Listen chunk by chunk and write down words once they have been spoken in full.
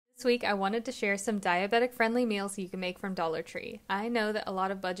This week I wanted to share some diabetic friendly meals you can make from Dollar Tree. I know that a lot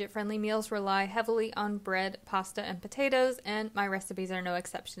of budget friendly meals rely heavily on bread, pasta, and potatoes, and my recipes are no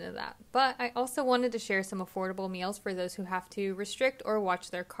exception to that. But I also wanted to share some affordable meals for those who have to restrict or watch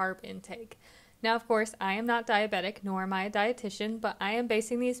their carb intake. Now, of course, I am not diabetic, nor am I a dietitian, but I am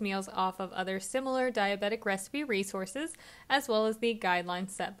basing these meals off of other similar diabetic recipe resources, as well as the guidelines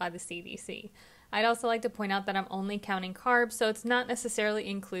set by the CDC. I'd also like to point out that I'm only counting carbs, so it's not necessarily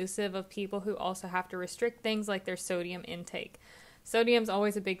inclusive of people who also have to restrict things like their sodium intake. Sodium's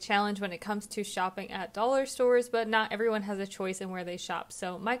always a big challenge when it comes to shopping at dollar stores, but not everyone has a choice in where they shop.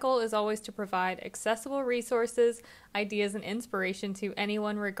 So my goal is always to provide accessible resources, ideas, and inspiration to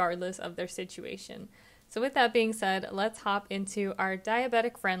anyone regardless of their situation. So with that being said, let's hop into our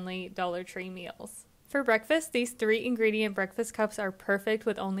diabetic-friendly Dollar Tree meals. For breakfast, these 3-ingredient breakfast cups are perfect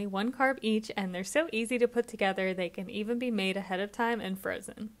with only 1 carb each, and they're so easy to put together they can even be made ahead of time and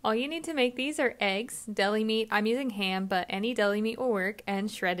frozen. All you need to make these are eggs, deli meat, I'm using ham, but any deli meat will work, and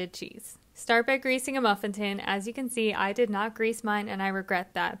shredded cheese. Start by greasing a muffin tin. As you can see, I did not grease mine and I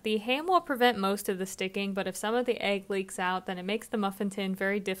regret that. The ham will prevent most of the sticking, but if some of the egg leaks out, then it makes the muffin tin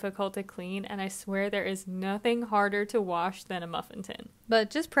very difficult to clean, and I swear there is nothing harder to wash than a muffin tin.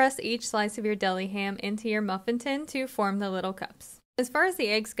 But just press each slice of your deli ham into your muffin tin to form the little cups. As far as the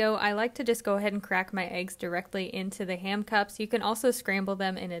eggs go, I like to just go ahead and crack my eggs directly into the ham cups. You can also scramble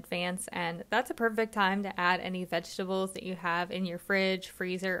them in advance, and that's a perfect time to add any vegetables that you have in your fridge,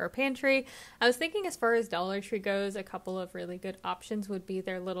 freezer, or pantry. I was thinking as far as Dollar Tree goes, a couple of really good options would be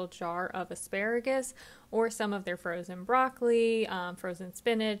their little jar of asparagus or some of their frozen broccoli, frozen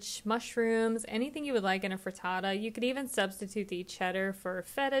spinach, mushrooms, anything you would like in a frittata. You could even substitute the cheddar for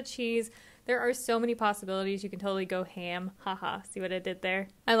feta cheese. There are so many possibilities. You can totally go ham. Haha, see what I did there?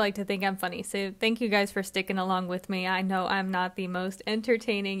 I like to think I'm funny, so thank you guys for sticking along with me. I know I'm not the most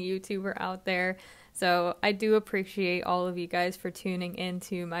entertaining YouTuber out there, so I do appreciate all of you guys for tuning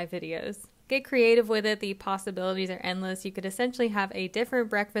into my videos. Get creative with it. The possibilities are endless. You could essentially have a different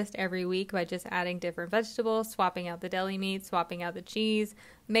breakfast every week by just adding different vegetables, swapping out the deli meat, swapping out the cheese.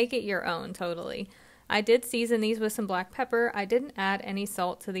 Make it your own, totally. I did season these with some black pepper. I didn't add any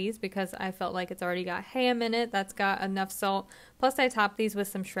salt to these because I felt like it's already got ham in it. That's got enough salt. Plus I topped these with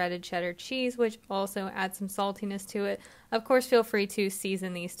some shredded cheddar cheese, which also adds some saltiness to it. Of course, feel free to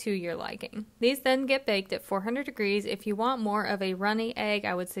season these to your liking. These then get baked at 400 degrees. If you want more of a runny egg,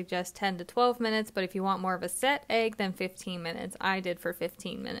 I would suggest 10 to 12 minutes, but if you want more of a set egg, then 15 minutes. I did for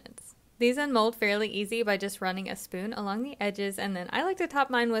 15 minutes. These unmold fairly easy by just running a spoon along the edges, and then I like to top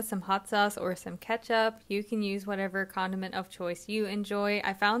mine with some hot sauce or some ketchup. You can use whatever condiment of choice you enjoy.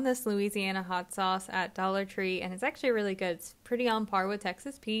 I found this Louisiana hot sauce at Dollar Tree, and it's actually really good. It's pretty on par with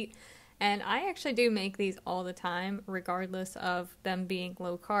Texas Pete, and I actually do make these all the time, regardless of them being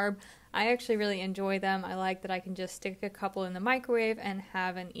low carb. I actually really enjoy them. I like that I can just stick a couple in the microwave and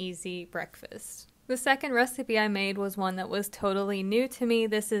have an easy breakfast. The second recipe I made was one that was totally new to me.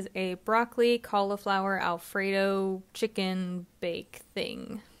 This is a broccoli, cauliflower, Alfredo chicken bake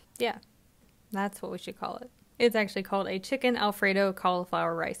thing. Yeah, that's what we should call it. It's actually called a chicken Alfredo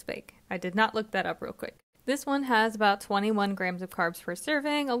cauliflower rice bake. I did not look that up real quick. This one has about 21 grams of carbs per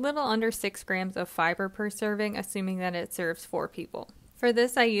serving, a little under 6 grams of fiber per serving, assuming that it serves 4 people. For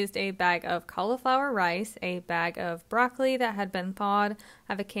this, I used a bag of cauliflower rice, a bag of broccoli that had been thawed,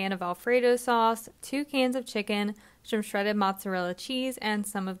 I have a can of Alfredo sauce, 2 cans of chicken, some shredded mozzarella cheese, and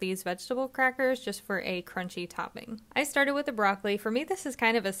some of these vegetable crackers just for a crunchy topping. I started with the broccoli. For me, this is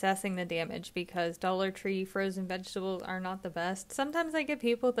kind of assessing the damage because Dollar Tree frozen vegetables are not the best. Sometimes I get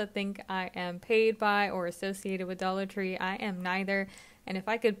people that think I am paid by or associated with Dollar Tree. I am neither. And if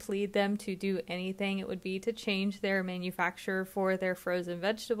I could plead them to do anything, it would be to change their manufacturer for their frozen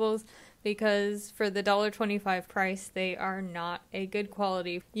vegetables, because for the $1.25 price, they are not a good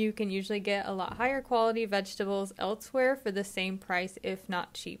quality. You can usually get a lot higher quality vegetables elsewhere for the same price, if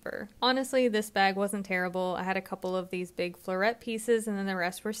not cheaper. Honestly, this bag wasn't terrible. I had a couple of these big floret pieces, and then the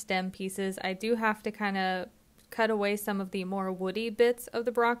rest were stem pieces. I do have to kind of cut away some of the more woody bits of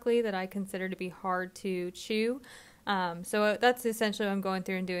the broccoli that I consider to be hard to chew. So that's essentially what I'm going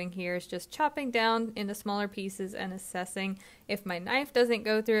through and doing here, is just chopping down into smaller pieces and assessing. If my knife doesn't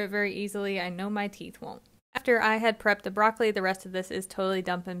go through it very easily, I know my teeth won't. After I had prepped the broccoli, the rest of this is totally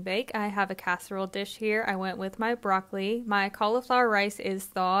dump and bake. I have a casserole dish here. I went with my broccoli. My cauliflower rice is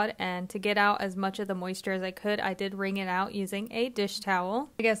thawed, and to get out as much of the moisture as I could, I did wring it out using a dish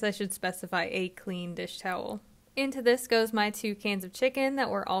towel. I guess I should specify a clean dish towel. Into this goes my 2 cans of chicken that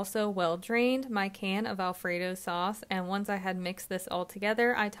were also well drained, my can of Alfredo sauce, and once I had mixed this all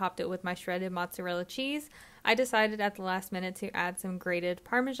together, I topped it with my shredded mozzarella cheese. I decided at the last minute to add some grated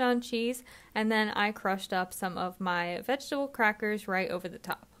Parmesan cheese, and then I crushed up some of my vegetable crackers right over the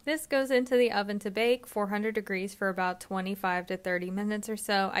top. This goes into the oven to bake 400 degrees for about 25 to 30 minutes or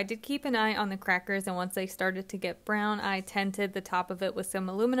so. I did keep an eye on the crackers, and once they started to get brown, I tinted the top of it with some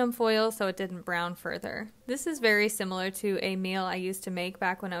aluminum foil so it didn't brown further. This is very similar to a meal I used to make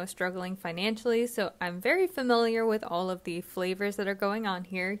back when I was struggling financially, so I'm very familiar with all of the flavors that are going on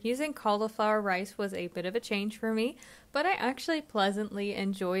here. Using cauliflower rice was a bit of a change for me, but I actually pleasantly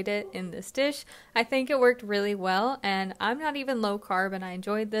enjoyed it in this dish. I think it worked really well, and I'm not even low carb and I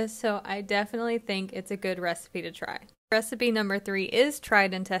enjoyed this, so I definitely think it's a good recipe to try. Recipe number 3 is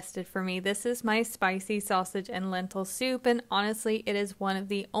tried and tested for me. This is my spicy sausage and lentil soup, and honestly, it is one of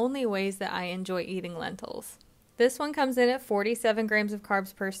the only ways that I enjoy eating lentils. This one comes in at 47 grams of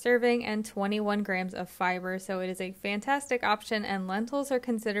carbs per serving and 21 grams of fiber, so it is a fantastic option, and lentils are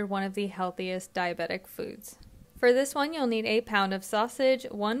considered one of the healthiest diabetic foods. For this one, you'll need a pound of sausage,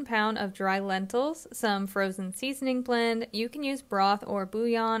 1 pound of dry lentils, some frozen seasoning blend. You can use broth or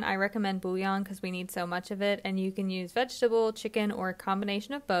bouillon. I recommend bouillon because we need so much of it, and you can use vegetable, chicken, or a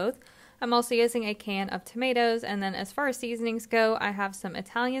combination of both. I'm also using a can of tomatoes, and then as far as seasonings go, I have some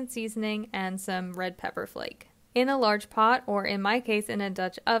Italian seasoning and some red pepper flake. In a large pot, or in my case in a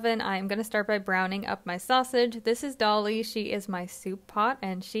Dutch oven, I'm going to start by browning up my sausage. This is Dolly. She is my soup pot,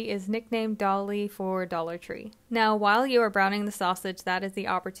 and she is nicknamed Dolly for Dollar Tree. Now, while you are browning the sausage, that is the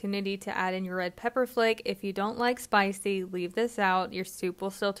opportunity to add in your red pepper flake. If you don't like spicy, leave this out. Your soup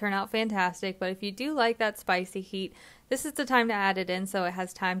will still turn out fantastic, but if you do like that spicy heat, this is the time to add it in so it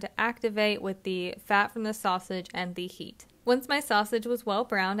has time to activate with the fat from the sausage and the heat. Once my sausage was well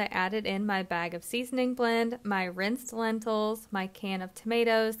browned, I added in my bag of seasoning blend, my rinsed lentils, my can of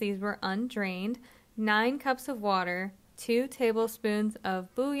tomatoes, these were undrained, 9 cups of water, 2 tablespoons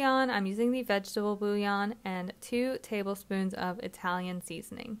of bouillon, I'm using the vegetable bouillon, and 2 tablespoons of Italian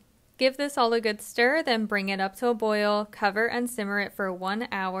seasoning. Give this all a good stir, then bring it up to a boil, cover and simmer it for 1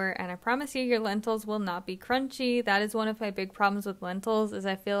 hour, and I promise you your lentils will not be crunchy. That is one of my big problems with lentils, is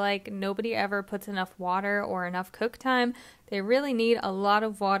I feel like nobody ever puts enough water or enough cook time. They really need a lot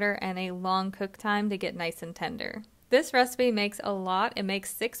of water and a long cook time to get nice and tender. This recipe makes a lot. It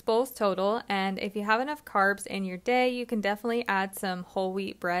makes 6 bowls total, and if you have enough carbs in your day, you can definitely add some whole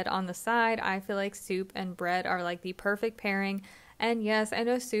wheat bread on the side. I feel like soup and bread are like the perfect pairing. And yes, I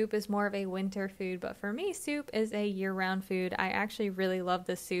know soup is more of a winter food, but for me, soup is a year-round food. I actually really love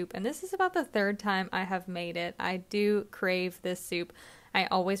this soup, and this is about the 3rd time I have made it. I do crave this soup. I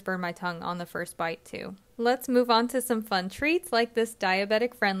always burn my tongue on the first bite too. Let's move on to some fun treats like this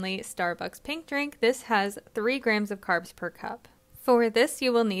diabetic-friendly Starbucks pink drink. This has 3 grams of carbs per cup. For this,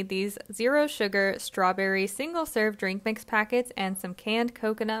 you will need these 0 sugar strawberry single-serve drink mix packets and some canned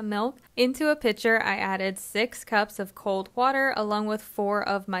coconut milk. Into a pitcher, I added 6 cups of cold water along with 4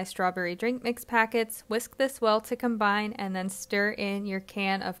 of my strawberry drink mix packets. Whisk this well to combine and then stir in your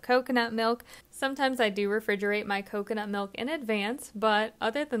can of coconut milk. Sometimes I do refrigerate my coconut milk in advance, but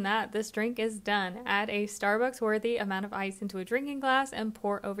other than that, this drink is done. Add a Starbucks-worthy amount of ice into a drinking glass and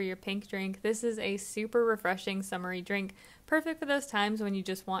pour over your pink drink. This is a super refreshing summery drink, perfect for those times when you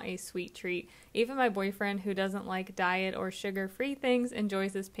just want a sweet treat. Even my boyfriend, who doesn't like diet or sugar-free things,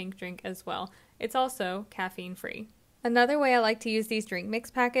 enjoys this pink drink as well. It's also caffeine-free. Another way I like to use these drink mix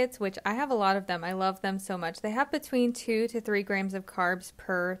packets, which I have a lot of them, I love them so much. They have between 2 to 3 grams of carbs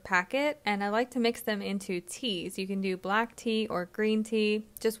per packet, and I like to mix them into teas. You can do black tea or green tea.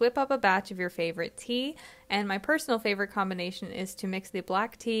 Just whip up a batch of your favorite tea, and my personal favorite combination is to mix the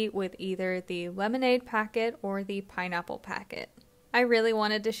black tea with either the lemonade packet or the pineapple packet. I really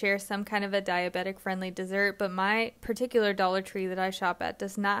wanted to share some kind of a diabetic-friendly dessert, but my particular Dollar Tree that I shop at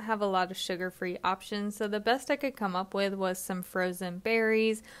does not have a lot of sugar-free options, so the best I could come up with was some frozen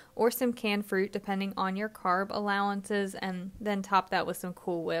berries or some canned fruit, depending on your carb allowances, and then top that with some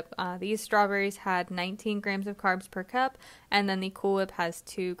Cool Whip. These strawberries had 19 grams of carbs per cup, and then the Cool Whip has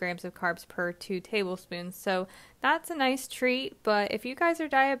 2 grams of carbs per 2 tablespoons, so that's a nice treat. But if you guys are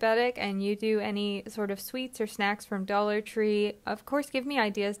diabetic and you do any sort of sweets or snacks from Dollar Tree, of course give me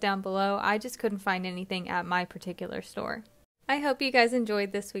ideas down below. I just couldn't find anything at my particular store. I hope you guys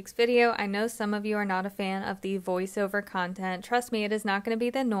enjoyed this week's video. I know some of you are not a fan of the voiceover content. Trust me, it is not going to be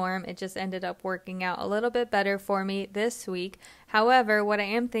the norm. It just ended up working out a little bit better for me this week. However, what I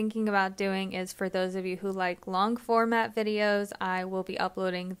am thinking about doing is, for those of you who like long format videos, I will be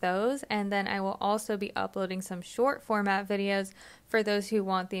uploading those, and then I will also be uploading some short format videos for those who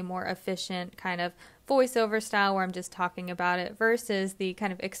want the more efficient kind of voiceover style where I'm just talking about it versus the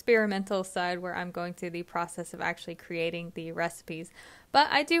kind of experimental side where I'm going through the process of actually creating the recipes. But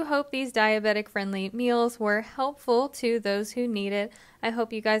I do hope these diabetic friendly meals were helpful to those who need it. I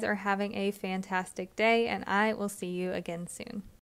hope you guys are having a fantastic day, and I will see you again soon.